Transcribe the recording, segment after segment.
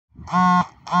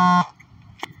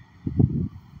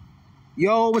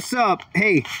Yo, what's up?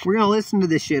 Hey, we're gonna listen to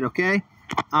this shit, okay?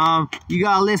 You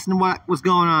gotta listen to what's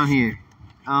going on here.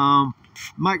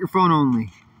 Microphone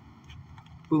only.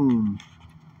 Boom.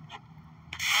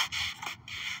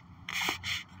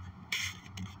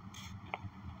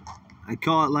 I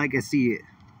call it like I see it.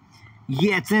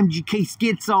 Yeah, it's MGK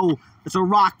Schizo. It's a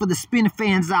rock for the spin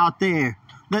fans out there.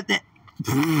 Let that.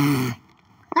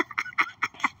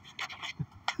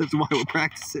 That's why we're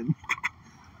practicing.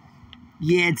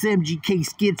 Yeah, it's MGK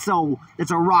Schizo.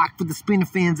 That's a rock for the spin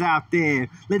fans out there.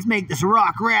 Let's make this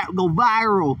rock rap go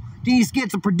viral. D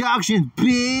Schizo Productions,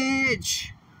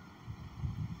 bitch.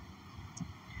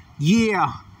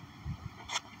 Yeah.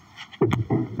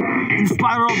 In the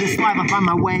spiral of this life, I find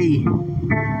my way.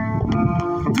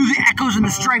 Through the echoes and the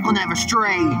strife, will never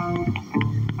stray.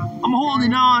 I'm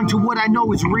holding on to what I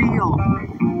know is real.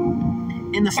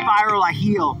 In the spiral, I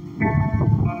heal.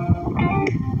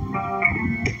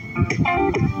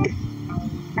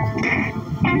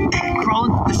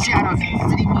 Crawling through the shadows,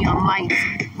 sitting me on lights.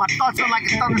 My thoughts are like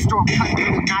a thunderstorm cutting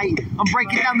through the night. I'm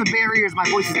breaking down the barriers, my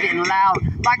voice is getting loud.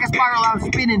 Like a spiral, I'm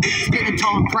spinning, standing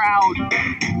tall and proud.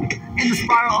 In the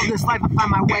spiral of this life, I find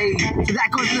my way. So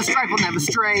that goes in the strife, will never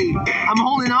stray. I'm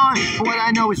holding on to what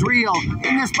I know is real.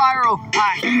 In the spiral,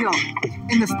 I heal.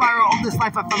 In the spiral of this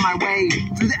life, I find my way.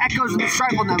 Through the echoes of the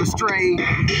strife, will never stray.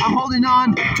 I'm holding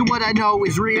on to what I know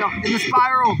is real. In the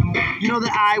spiral, you know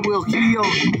that I will heal.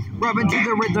 Rubbing to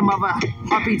the rhythm of a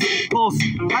heartbeat's pulse.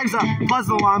 Life's a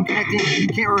puzzle, I'm connecting,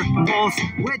 can't repulse.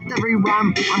 With every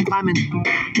rhyme, I'm climbing,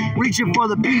 reaching for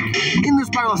the peak. In the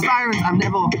spiral of sirens, I'm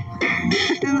never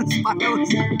in the spiral.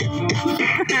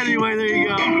 Anyway, there you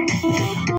go.